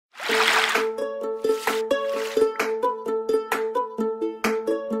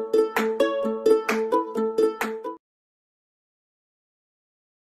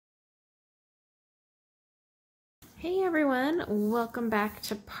welcome back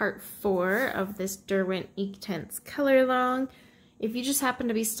to part 4 of this Derwent Inktense color along. If you just happen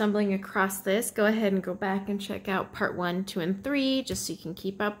to be stumbling across this, go ahead and go back and check out part 1, 2, and 3 just so you can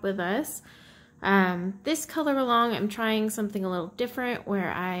keep up with us. This color along, I'm trying something a little different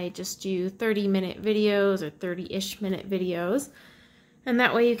where I just do 30-minute videos or 30-ish minute videos. And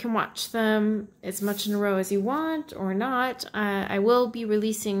that way you can watch them as much in a row as you want or not. I will be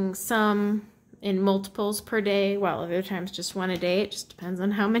releasing some in multiples per day, while other times just one a day. It just depends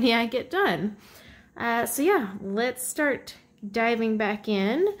on how many I get done. So yeah, let's start diving back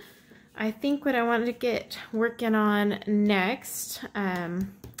in. I think what I wanted to get working on next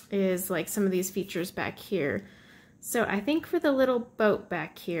is like some of these features back here. So I think for the little boat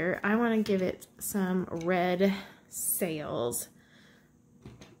back here, I want to give it some red sails.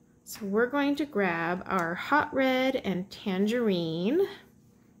 So we're going to grab our hot red and tangerine.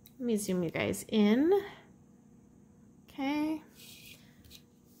 Let me zoom you guys in. Okay.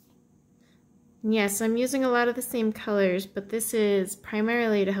 Yes, I'm using a lot of the same colors, but this is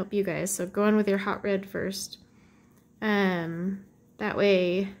primarily to help you guys. So go on with your hot red first. That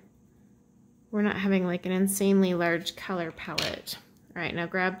way we're not having like an insanely large color palette. All right, now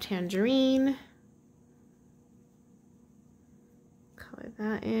grab tangerine. Color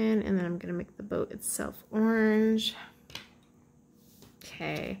that in, and then I'm gonna make the boat itself orange.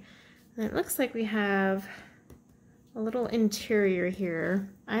 Okay, and it looks like we have a little interior here.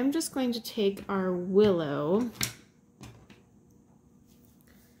 I'm just going to take our willow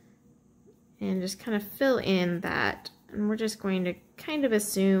and just kind of fill in that, and we're just going to kind of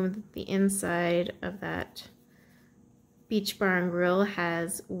assume that the inside of that beach bar and grill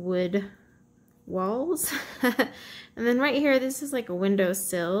has wood walls. And then right here, this is like a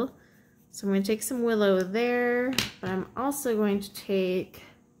windowsill. So I'm going to take some willow there, but I'm also going to take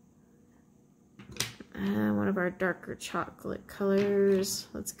one of our darker chocolate colors.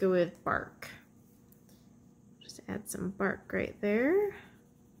 Let's go with bark. Just add some bark right there.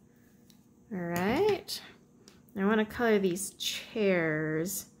 All right. I want to color these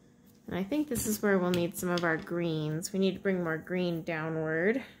chairs, and I think this is where we'll need some of our greens. We need to bring more green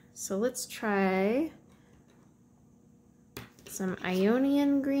downward. So let's try some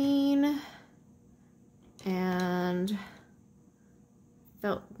Ionian green and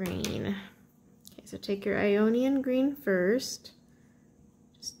felt green. Okay, so take your Ionian green first.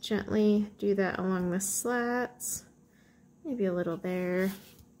 Just gently do that along the slats. Maybe a little there.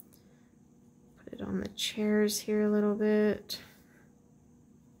 Put it on the chairs here a little bit.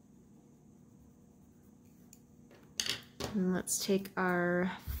 And let's take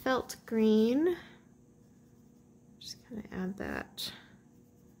our felt green. Just kind of add that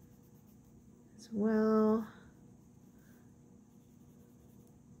as well.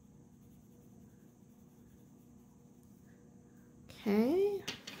 Okay.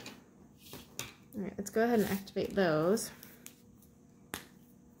 All right, let's go ahead and activate those.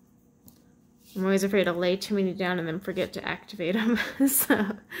 I'm always afraid to lay too many down and then forget to activate them.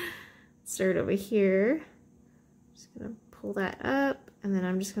 So start over here. Just gonna pull that up, and then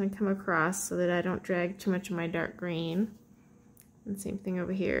I'm just going to come across so that I don't drag too much of my dark green. And same thing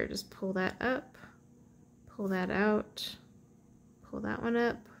over here, just pull that up, pull that out, pull that one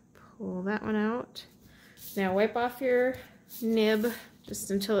up, pull that one out. Now wipe off your nib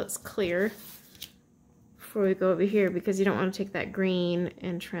just until it's clear before we go over here, because you don't want to take that green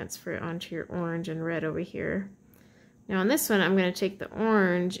and transfer it onto your orange and red over here. Now on this one, I'm going to take the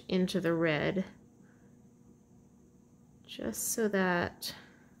orange into the red, just so that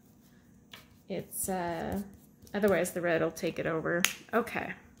it's, otherwise the red will take it over.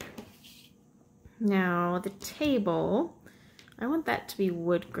 Okay. Now the table, I want that to be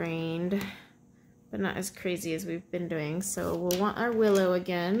wood grained, but not as crazy as we've been doing. So we'll want our willow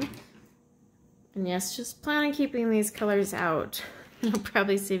again. And yes, just plan on keeping these colors out. It'll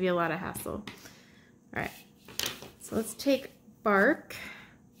probably save you a lot of hassle. All right, so let's take bark.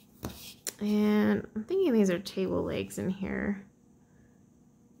 And I'm thinking these are table legs in here.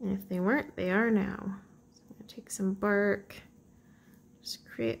 And if they weren't, they are now. So I'm going to take some bark, just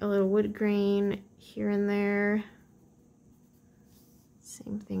create a little wood grain here and there.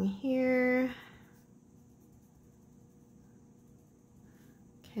 Same thing here.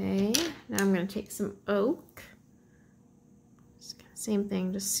 Okay, now I'm going to take some oak. Same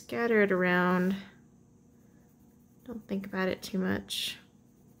thing, just scatter it around. Don't think about it too much.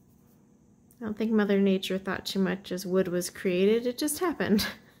 I don't think Mother Nature thought too much as wood was created. It just happened.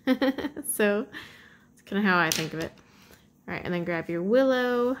 So that's kind of how I think of it. All right, and then grab your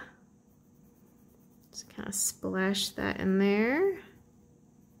willow. Just kind of splash that in there.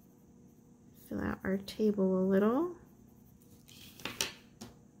 Fill out our table a little.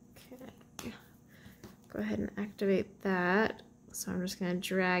 go ahead and activate that. So I'm just going to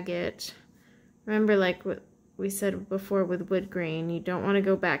drag it. Remember, like what we said before with wood grain, you don't want to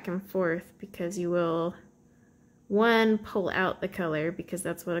go back and forth because you will, one, pull out the color because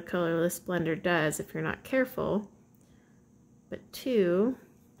that's what a colorless blender does if you're not careful. But two,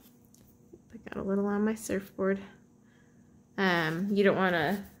 I got a little on my surfboard. You don't want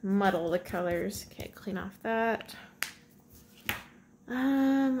to muddle the colors. Okay, clean off that.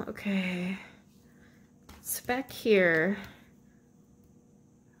 Okay. So back here,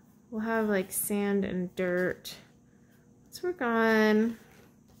 we'll have like sand and dirt. Let's work on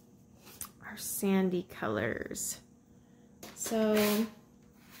our sandy colors. So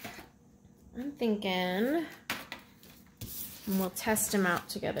I'm thinking, and we'll test them out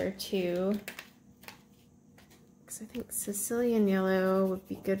together too, because I think Sicilian yellow would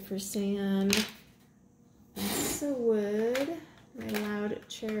be good for sand, and so would my loud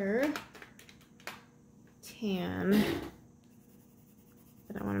chair tan.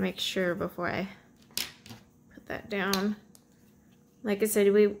 But I want to make sure before I put that down. Like I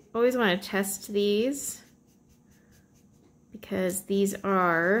said, we always want to test these because these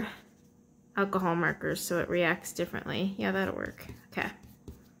are alcohol markers, so it reacts differently. Yeah, that'll work. Okay.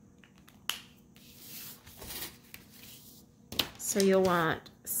 So you'll want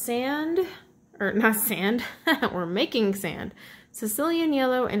sand, or not sand, we're making sand. Sicilian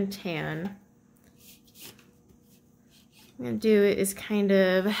yellow and tan. What I'm gonna do is kind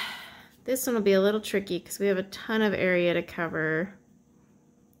of, this one will be a little tricky because we have a ton of area to cover.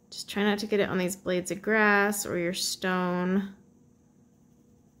 Just try not to get it on these blades of grass or your stone.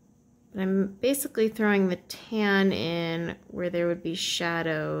 But I'm basically throwing the tan in where there would be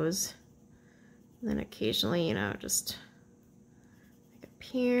shadows. And then occasionally, you know, just like up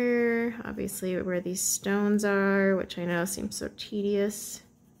here, obviously where these stones are, which I know seems so tedious.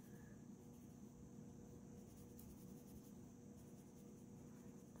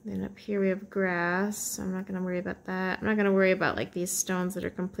 Then up here we have grass, so I'm not going to worry about that. I'm not going to worry about like these stones that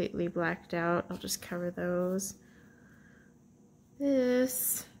are completely blacked out. I'll just cover those.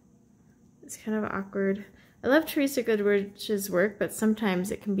 This is kind of awkward. I love Teresa Goodrich's work, but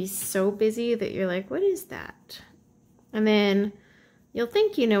sometimes it can be so busy that you're like, what is that? And then you'll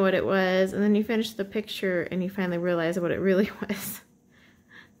think you know what it was, and then you finish the picture and you finally realize what it really was.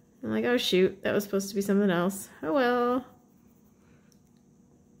 I'm like, oh shoot, that was supposed to be something else. Oh well.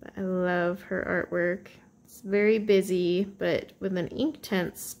 But I love her artwork. It's very busy, but with an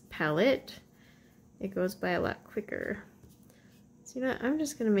Inktense palette, it goes by a lot quicker. So you know what? I'm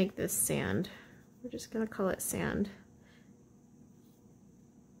just going to make this sand. We're just going to call it sand.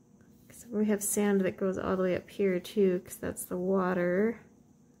 So we have sand that goes all the way up here too, because that's the water.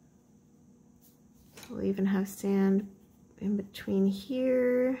 We'll even have sand in between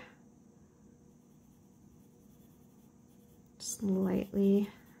here. Just lightly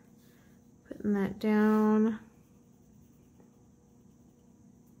putting that down.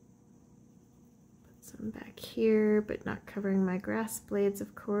 Put some back here, but not covering my grass blades,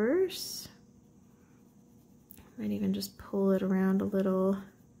 of course. Might even just pull it around a little.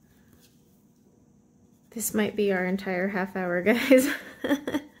 This might be our entire half hour, guys.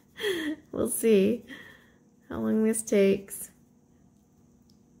 We'll see how long this takes.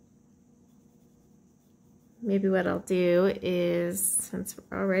 Maybe what I'll do is, since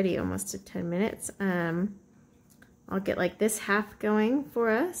we're already almost at 10 minutes, I'll get like this half going for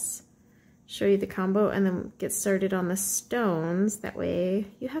us, show you the combo, and then get started on the stones. That way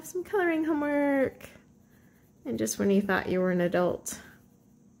you have some coloring homework. And just when you thought you were an adult.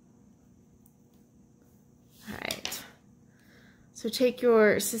 All right. So take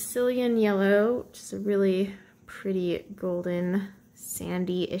your Sicilian yellow, which is a really pretty golden,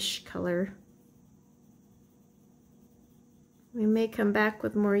 sandy-ish color. We may come back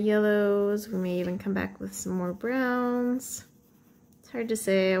with more yellows. We may even come back with some more browns. It's hard to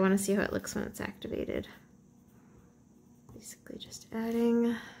say. I want to see how it looks when it's activated. Basically just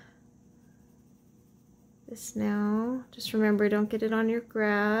adding this now. Just remember, don't get it on your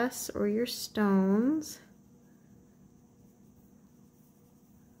grass or your stones.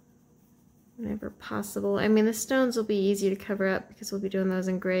 Whenever possible. I mean, the stones will be easy to cover up because we'll be doing those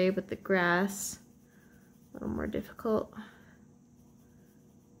in gray, but the grass, a little more difficult.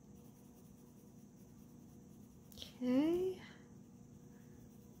 Okay,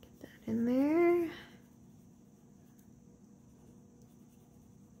 get that in there.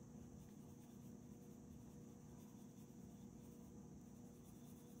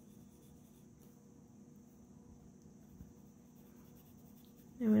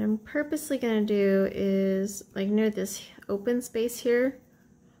 And what I'm purposely going to do is, like near this open space here,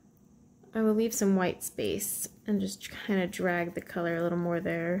 I will leave some white space and just kind of drag the color a little more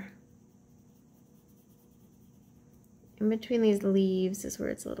there. In between these leaves is where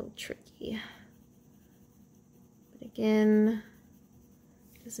it's a little tricky. But again,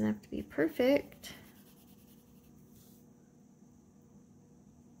 it doesn't have to be perfect.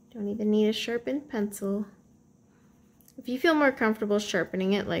 Don't even need a sharpened pencil. If you feel more comfortable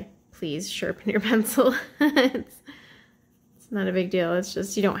sharpening it, like, please sharpen your pencil. It's not a big deal. It's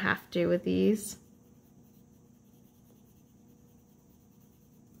just you don't have to with these.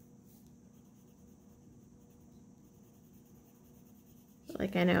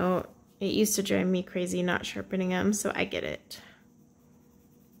 Like, I know it used to drive me crazy not sharpening them, so I get it.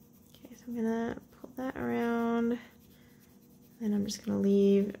 Okay, so I'm gonna pull that around, and I'm just gonna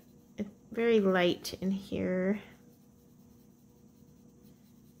leave it very light in here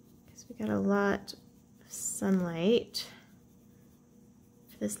because we got a lot of sunlight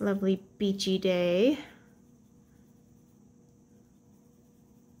for this lovely beachy day.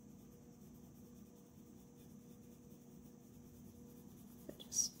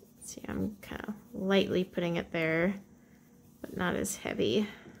 See, I'm kind of lightly putting it there, but not as heavy.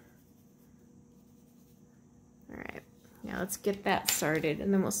 All right, now let's get that started,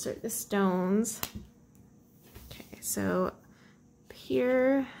 and then we'll start the stones. Okay, so up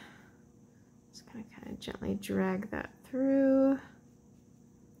here, just gonna kind of gently drag that through.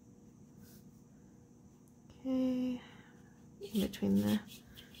 Okay, in between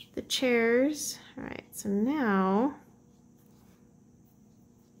the chairs. All right, so now,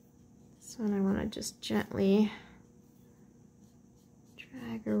 this one I want to just gently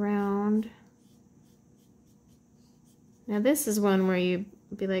drag around. Now this is one where you'd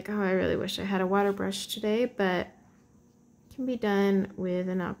be like, oh, I really wish I had a water brush today, but it can be done with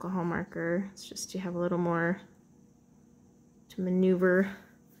an alcohol marker. It's just you have a little more to maneuver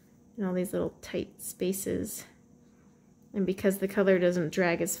in all these little tight spaces. And because the color doesn't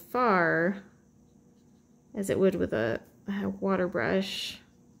drag as far as it would with a water brush,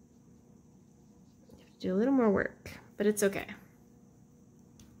 do a little more work, but it's okay.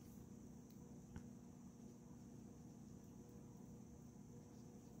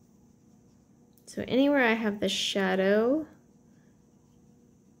 So anywhere I have the shadow,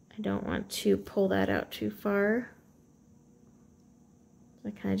 I don't want to pull that out too far.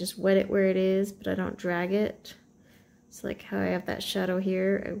 I kind of just wet it where it is, but I don't drag it. So like how I have that shadow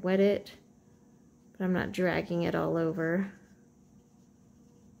here, I wet it, but I'm not dragging it all over.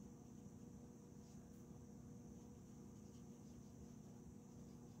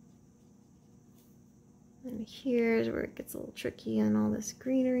 And here's where it gets a little tricky on all this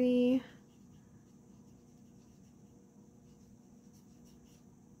greenery.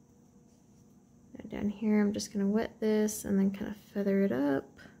 And down here I'm just going to wet this and then kind of feather it up.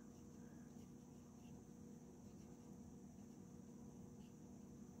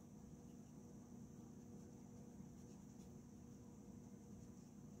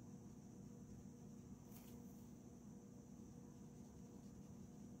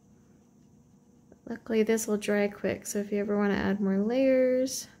 Luckily this will dry quick, so if you ever want to add more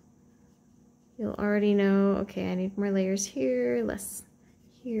layers, you'll already know, okay, I need more layers here, less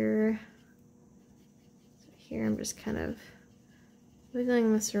here. So here I'm just kind of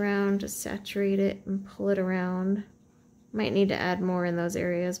wiggling this around to saturate it and pull it around. Might need to add more in those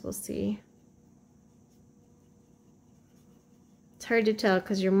areas, we'll see. It's hard to tell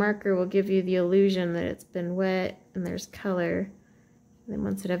because your marker will give you the illusion that it's been wet and there's color. And then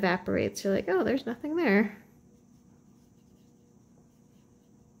once it evaporates, you're like, oh, there's nothing there.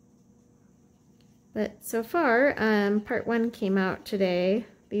 But so far, part 1 came out today.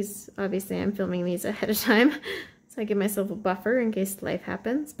 These, obviously I'm filming these ahead of time, so I give myself a buffer in case life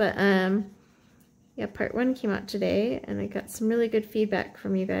happens. But yeah, part 1 came out today, and I got some really good feedback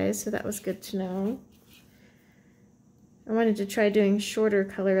from you guys, so that was good to know. I wanted to try doing shorter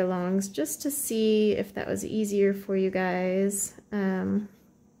color alongs just to see if that was easier for you guys.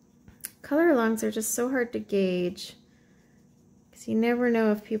 Color alongs are just so hard to gauge because you never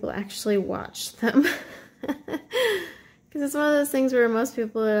know if people actually watch them. Because it's one of those things where most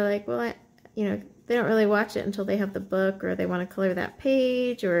people are like, well, you know, they don't really watch it until they have the book or they want to color that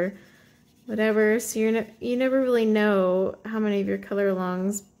page or whatever. So you never really know how many of your color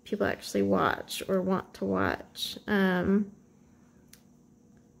alongs people actually watch or want to watch. And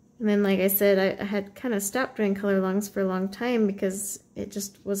then, like I said, I had kind of stopped doing color alongs for a long time because it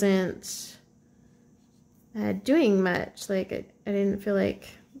just wasn't doing much. Like, I didn't feel like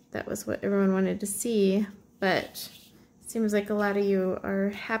that was what everyone wanted to see, but it seems like a lot of you are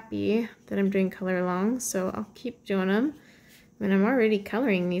happy that I'm doing color alongs, so I'll keep doing them. I mean, I'm already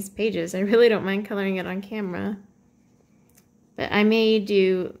coloring these pages. I really don't mind coloring it on camera. But I may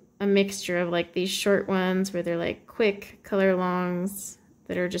do a mixture of like these short ones where they're like quick color longs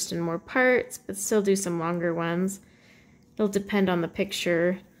that are just in more parts, but still do some longer ones. It'll depend on the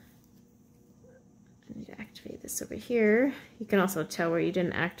picture. I need to activate this over here. You can also tell where you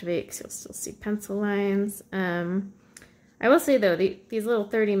didn't activate because you'll still see pencil lines. I will say though, these little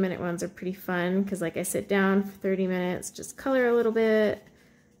 30-minute ones are pretty fun because like I sit down for 30 minutes, just color a little bit,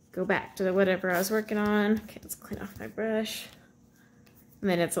 go back to whatever I was working on. Okay, let's clean off my brush. And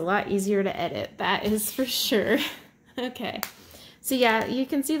then it's a lot easier to edit, that is for sure. Okay, so yeah, you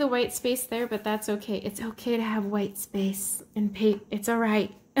can see the white space there, but that's okay. It's okay to have white space and paint. It's all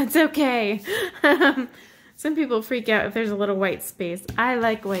right. It's okay. Some people freak out if there's a little white space. I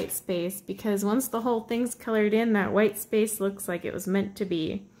like white space because once the whole thing's colored in, that white space looks like it was meant to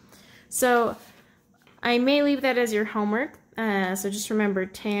be. So I may leave that as your homework. So just remember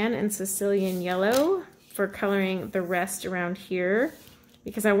tan and Sicilian yellow for coloring the rest around here,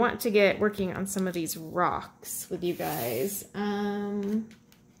 because I want to get working on some of these rocks with you guys.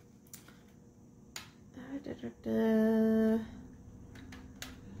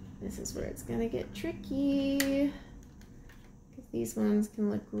 This is where it's gonna get tricky, because these ones can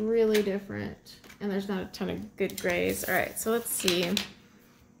look really different and there's not a ton of good grays. All right, so let's see.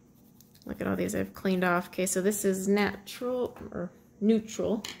 Look at all these I've cleaned off. Okay, so this is natural or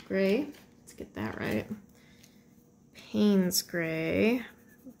neutral gray. Let's get that right. Payne's gray.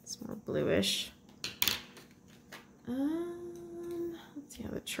 It's more bluish. Let's see how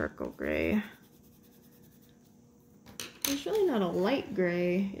the charcoal gray. There's really not a light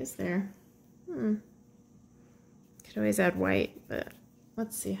gray, is there? Could always add white, but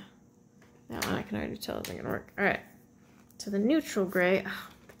let's see. That one I can already tell isn't gonna work. All right, so the neutral gray. Oh,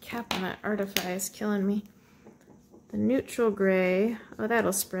 the cap on that Artify is killing me. The neutral gray. Oh,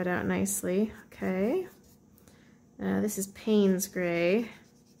 that'll spread out nicely. Okay. This is Payne's gray.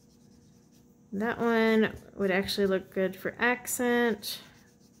 That one would actually look good for accent.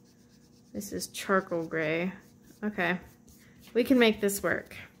 This is charcoal gray. Okay. We can make this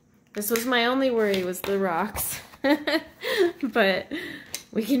work. This was my only worry, was the rocks. But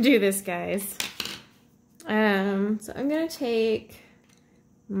we can do this, guys. So I'm gonna take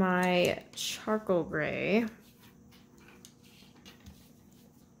my charcoal gray.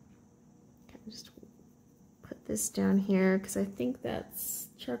 Just put this down here because I think that's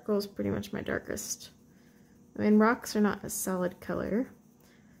charcoal is pretty much my darkest. I mean, rocks are not a solid color.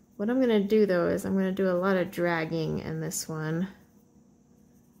 What I'm gonna do though is I'm gonna do a lot of dragging in this one.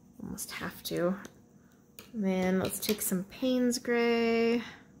 Almost have to. And then let's take some Payne's gray.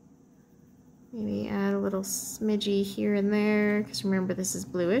 Maybe add a little smidgy here and there, because remember this is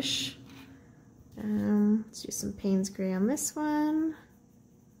bluish. Let's do some Payne's gray on this one.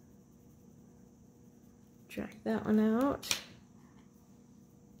 Drag that one out.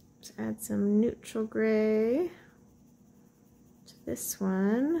 Let's add some neutral gray to this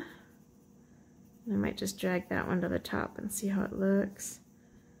one. And I might just drag that one to the top and see how it looks.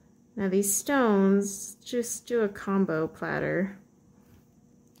 Now these stones, just do a combo platter.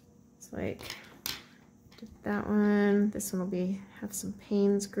 It's like, did that one. This one will have some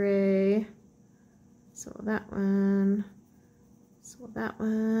Payne's gray. So will that one. So will that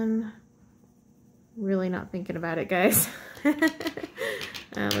one. Really not thinking about it, guys.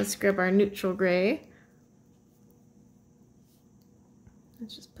 Let's grab our neutral gray.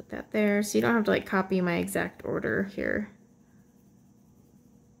 Let's just put that there, so you don't have to like copy my exact order here.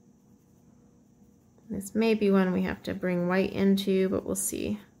 This may be one we have to bring white into, but we'll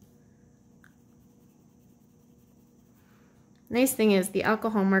see. Nice thing is the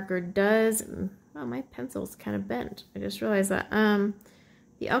alcohol marker does, well, my pencil's kind of bent. I just realized that.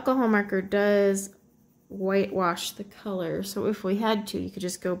 The alcohol marker does whitewash the color, so if we had to, you could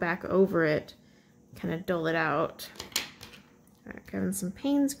just go back over it, kind of dull it out. All right, grabbing some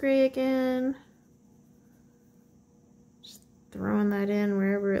Payne's gray again. Just throwing that in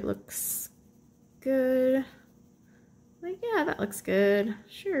wherever it looks good. Like, yeah, that looks good.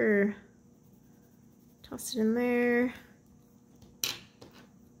 Sure. Toss it in there.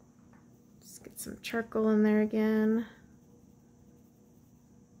 Just get some charcoal in there again.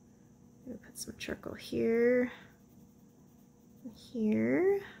 Put some charcoal here. And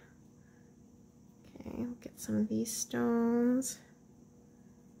here. Okay, we'll get some of these stones.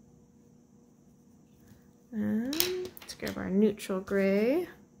 And let's grab our neutral gray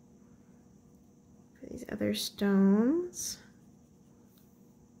for these other stones.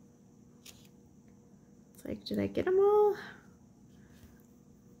 It's like, did I get them all?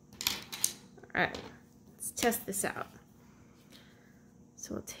 Alright, let's test this out.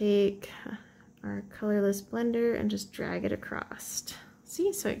 So we'll take our colorless blender and just drag it across.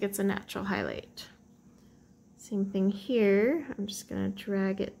 See, so it gets a natural highlight. Same thing here, I'm just gonna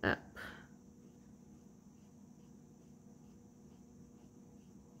drag it up.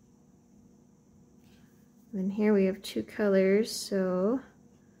 And then here we have two colors, so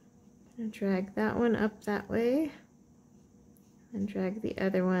I'm gonna drag that one up that way and drag the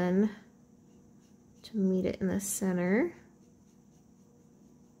other one to meet it in the center.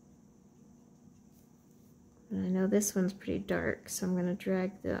 And I know this one's pretty dark, so I'm going to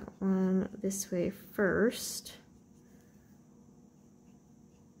drag that one this way first.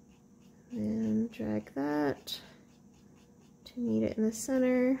 And drag that to meet it in the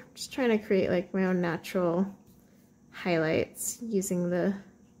center. I'm just trying to create like my own natural highlights using the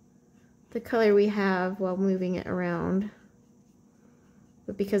color we have while moving it around.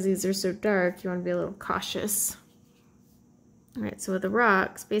 But because these are so dark, you want to be a little cautious. Alright, so with the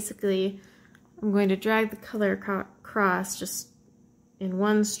rocks, basically I'm going to drag the color across just in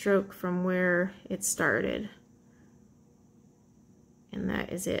one stroke from where it started. And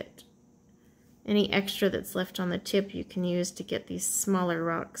that is it. Any extra that's left on the tip you can use to get these smaller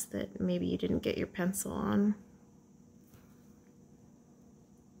rocks that maybe you didn't get your pencil on.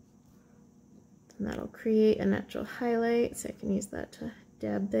 And that'll create a natural highlight, so I can use that to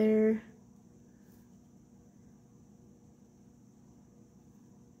dab there.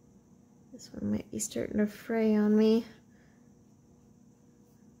 This one might be starting to fray on me.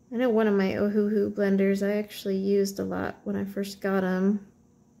 I know one of my Ohuhu blenders I actually used a lot when I first got them.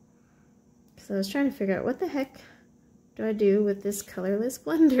 So I was trying to figure out what the heck do I do with this colorless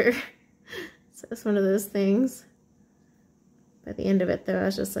blender. So it's one of those things. By the end of it though, I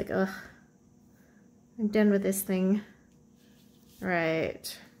was just like, ugh, I'm done with this thing.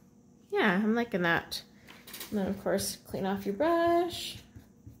 Right. Yeah, I'm liking that. And then of course, clean off your brush.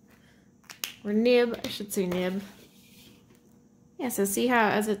 Or nib, I should say nib. Yeah, so see how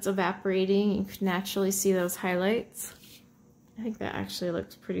as it's evaporating, you can naturally see those highlights? I think that actually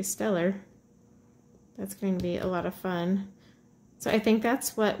looks pretty stellar. That's going to be a lot of fun. So I think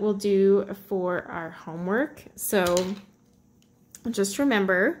that's what we'll do for our homework. So just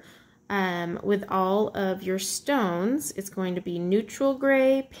remember, with all of your stones, it's going to be neutral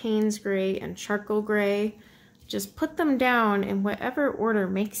gray, Payne's gray, and charcoal gray. Just put them down in whatever order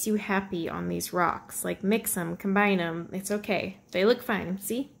makes you happy on these rocks. Like mix them, combine them, it's okay. They look fine,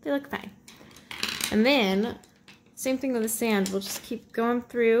 see? They look fine. And then, same thing with the sand, we'll just keep going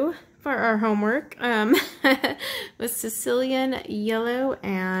through for our homework with Sicilian yellow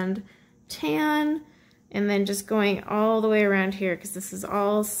and tan, and then just going all the way around here because this is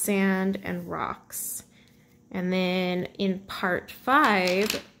all sand and rocks. And then in part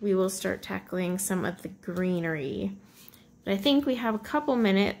 5, we will start tackling some of the greenery. But I think we have a couple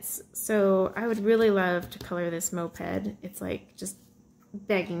minutes, so I would really love to color this moped. It's like just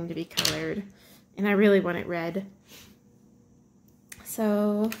begging to be colored, and I really want it red.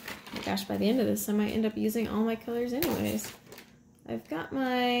 So, oh my gosh, by the end of this, I might end up using all my colors anyways. I've got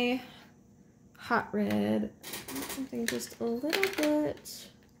my hot red, something just a little bit.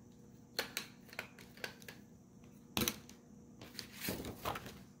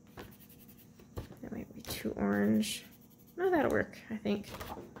 Too orange. No, that'll work, I think.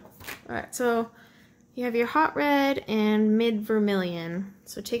 Alright, so you have your hot red and mid vermilion.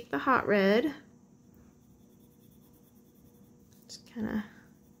 So take the hot red, just kind of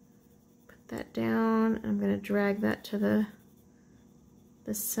put that down. I'm going to drag that to the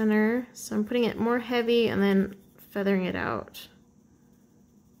center. So I'm putting it more heavy and then feathering it out.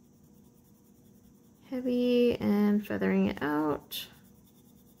 Heavy and feathering it out.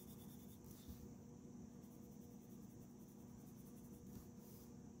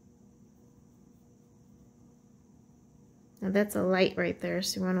 Now that's a light right there,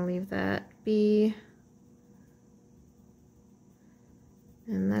 so you want to leave that be.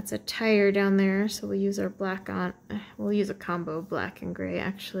 And that's a tire down there, so we'll use our black on, we'll use a combo of black and gray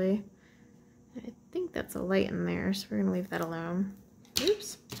actually. I think that's a light in there, so we're going to leave that alone.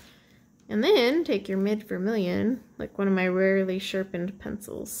 Oops. And then take your mid vermilion, like one of my rarely sharpened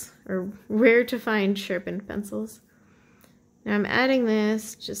pencils, or rare to find sharpened pencils. Now I'm adding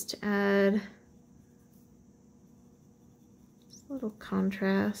this just to add a little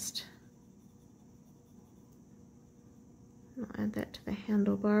contrast. I'll add that to the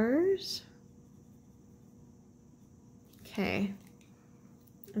handlebars. Okay.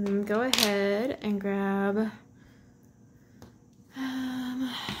 And then go ahead and grab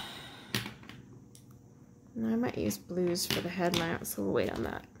I might use blues for the head mount, so we'll wait on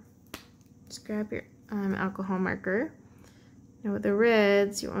that. Just grab your alcohol marker Now with the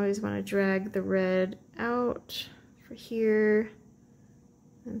reds, you always want to drag the red out for here.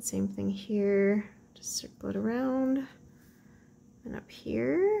 And same thing here. Just circle it around. And up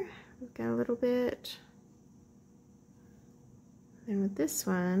here, we've got a little bit. And with this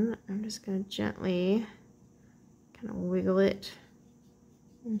one, I'm just going to gently kind of wiggle it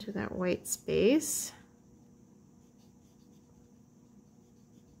into that white space.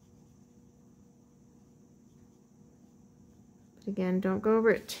 But again, don't go over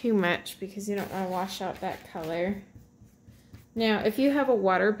it too much because you don't want to wash out that color. Now, if you have a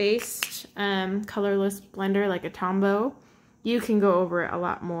water-based colorless blender like a Tombow, you can go over it a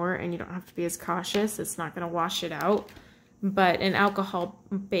lot more and you don't have to be as cautious. It's not going to wash it out, but an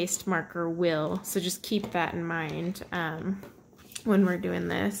alcohol-based marker will. So just keep that in mind when we're doing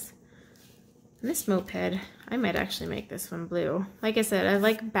this. And this moped, I might actually make this one blue. Like I said, I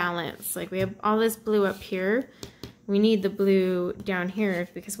like balance. Like we have all this blue up here. We need the blue down here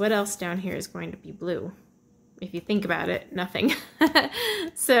because what else down here is going to be blue? If you think about it, nothing.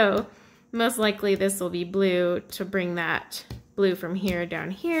 So most likely this will be blue to bring that blue from here down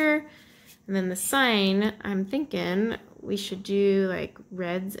here. And then the sign, I'm thinking we should do like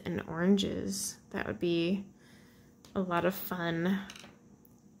reds and oranges. That would be a lot of fun.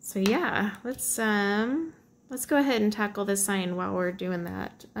 So yeah, let's go ahead and tackle the sign while we're doing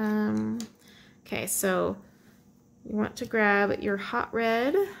that. Okay, so you want to grab your hot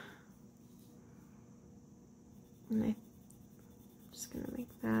red. And I'm just going to make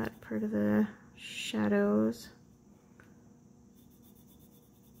that part of the shadows.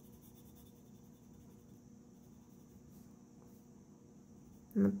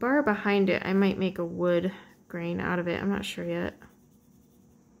 And the bar behind it, I might make a wood grain out of it. I'm not sure yet.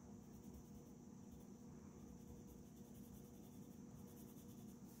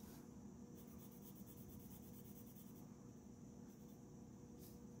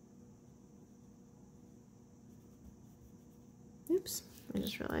 Oops, I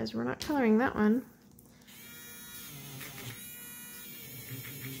just realized we're not coloring that one.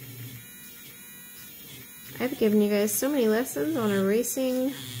 I've given you guys so many lessons on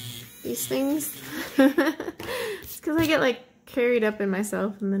erasing these things. It's because I get like carried up in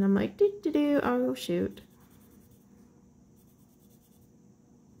myself and then I'm like, oh shoot.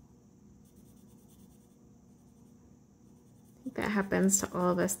 I think that happens to all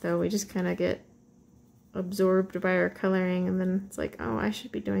of us though. We just kind of get absorbed by our coloring and then it's like, oh, I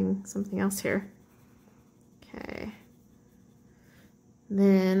should be doing something else here. Okay.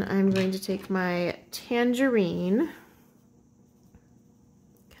 Then I'm going to take my tangerine,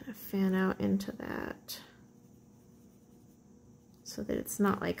 kind of fan out into that so that it's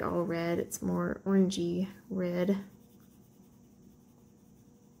not like all red, it's more orangey red.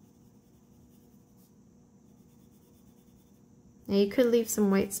 Now you could leave some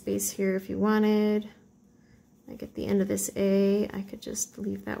white space here if you wanted. Like at the end of this A, I could just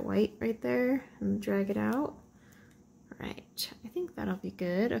leave that white right there and drag it out. All right, I think that'll be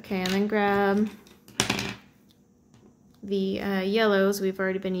good. Okay, and then grab the yellows we've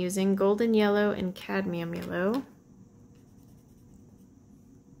already been using, golden yellow and cadmium yellow.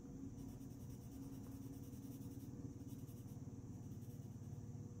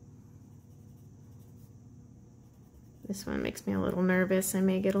 This one makes me a little nervous. I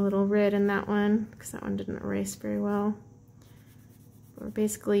may get a little red in that one because that one didn't erase very well. We're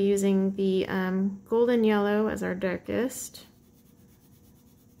basically using the golden yellow as our darkest.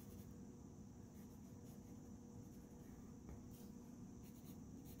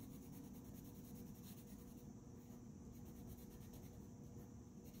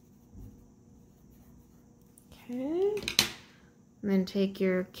 Okay, and then take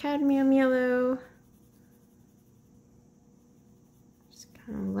your cadmium yellow.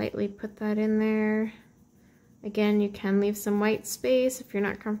 Lightly put that in there. Again, you can leave some white space if you're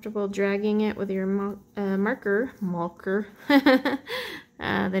not comfortable dragging it with your marker,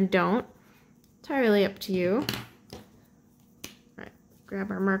 then don't. Entirely up to you. Alright,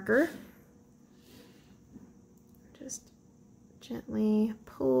 grab our marker. Just gently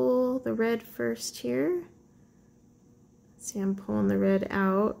pull the red first here. See, I'm pulling the red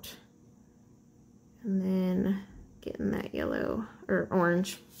out. And then getting that yellow or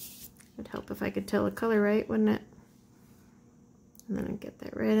orange. It'd help if I could tell the color right, wouldn't it? And then I get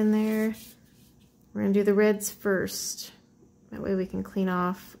that red in there. We're gonna do the reds first. That way we can clean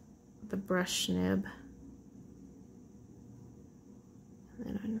off the brush nib. And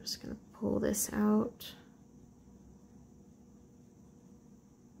then I'm just gonna pull this out.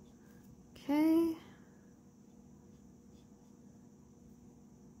 Okay.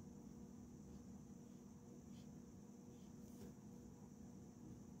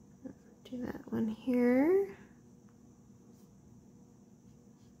 Do that one here.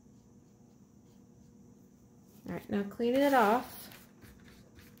 All right, now clean it off.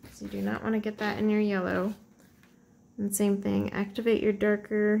 So you do not want to get that in your yellow. And same thing, activate your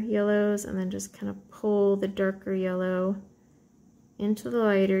darker yellows and then just kind of pull the darker yellow into the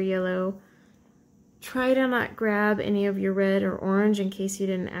lighter yellow. Try to not grab any of your red or orange in case you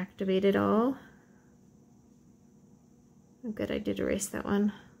didn't activate it all. Oh, good, I did erase that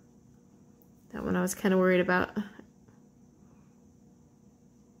one. That one I was kind of worried about.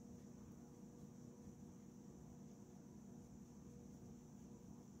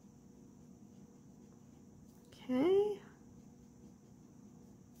 Okay.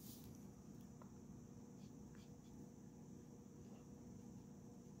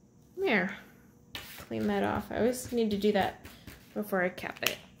 There. Clean that off. I always need to do that before I cap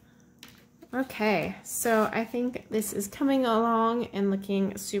it. Okay, so I think this is coming along and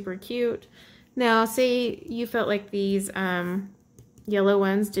looking super cute. Now, say you felt like these yellow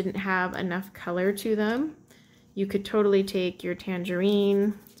ones didn't have enough color to them. You could totally take your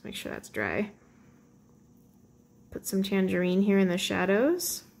tangerine. Let's make sure that's dry. Put some tangerine here in the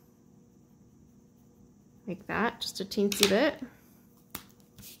shadows. Like that, just a teensy bit.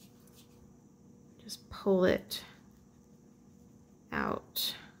 Just pull it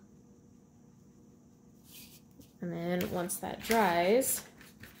out. And then once that dries,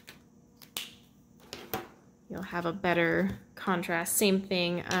 you'll have a better contrast. Same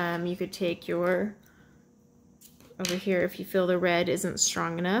thing, you could take your, over here, if you feel the red isn't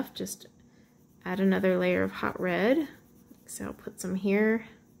strong enough, just add another layer of hot red. So I'll put some here.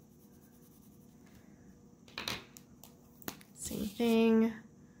 Same thing,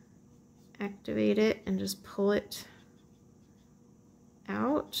 activate it and just pull it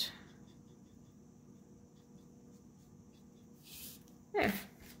out. There.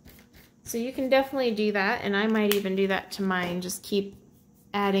 So you can definitely do that, and I might even do that to mine. Just keep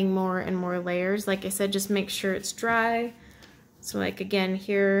adding more and more layers. Like I said, just make sure it's dry. So like again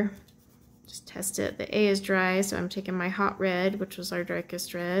here, just test it. The A is dry, so I'm taking my hot red, which was our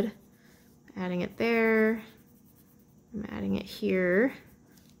darkest red, adding it there. I'm adding it here.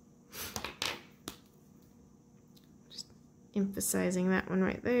 Just emphasizing that one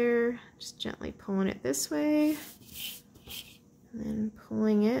right there. Just gently pulling it this way. And then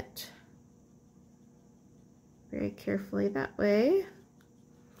pulling it very carefully that way.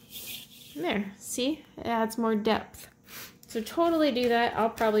 And there, see, it adds more depth. So totally do that. I'll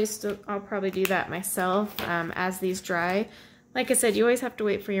probably do that myself as these dry. Like I said, you always have to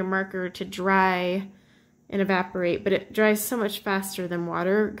wait for your marker to dry and evaporate, but it dries so much faster than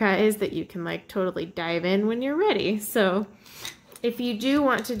water, guys, that you can like totally dive in when you're ready. So if you do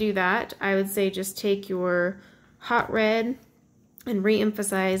want to do that, I would say just take your hot red and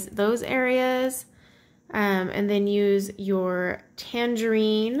re-emphasize those areas, and then use your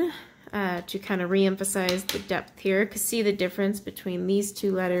tangerine to kind of re-emphasize the depth here, because see the difference between these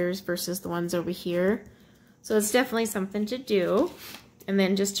two letters versus the ones over here. So it's definitely something to do. And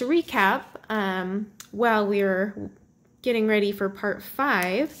then just to recap, while we're getting ready for part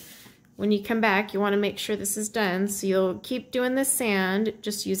 5, when you come back, you want to make sure this is done. So you'll keep doing the sand,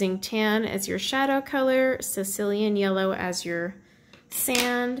 just using tan as your shadow color, Sicilian yellow as your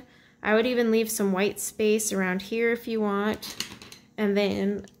sand. I would even leave some white space around here if you want. And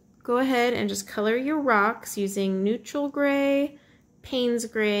then go ahead and just color your rocks using neutral gray, Payne's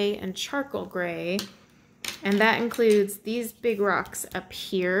gray, and charcoal gray. And that includes these big rocks up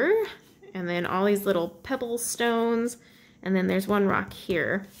here, and then all these little pebble stones, and then there's one rock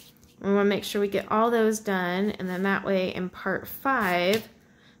here. We want to make sure we get all those done, and then that way in part 5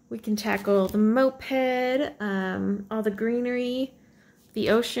 we can tackle the moped, all the greenery, the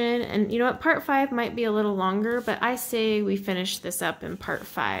ocean, and you know what, part 5 might be a little longer, but I say we finish this up in part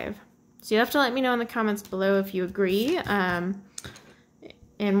 5. So you have to let me know in the comments below if you agree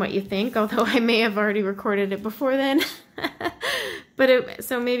and what you think, although I may have already recorded it before then. But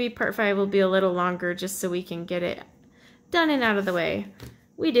so maybe part 5 will be a little longer just so we can get it done and out of the way.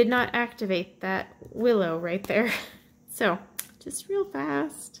 We did not activate that willow right there. So just real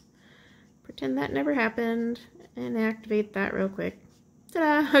fast, pretend that never happened and activate that real quick.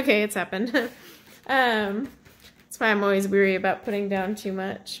 Ta-da! Okay, it's happened. That's why I'm always weary about putting down too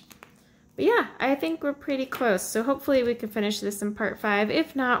much. But yeah, I think we're pretty close. So hopefully we can finish this in part 5.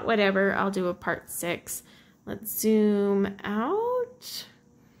 If not, whatever, I'll do a part 6. Let's zoom out.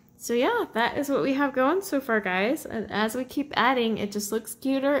 So yeah, that is what we have going so far, guys. And as we keep adding, it just looks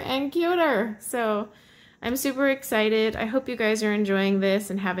cuter and cuter. So I'm super excited. I hope you guys are enjoying this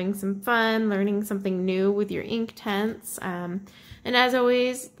and having some fun, learning something new with your Inktense. And as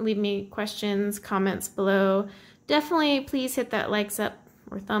always, leave me questions, comments below. Definitely please hit that likes up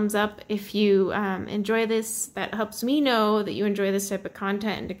or thumbs up if you enjoy this. That helps me know that you enjoy this type of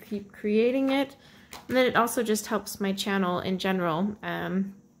content and to keep creating it. And then it also just helps my channel in general.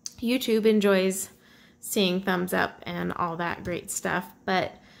 YouTube enjoys seeing thumbs up and all that great stuff.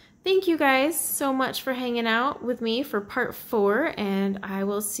 But thank you guys so much for hanging out with me for part 4, and I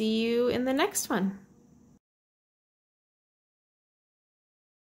will see you in the next one.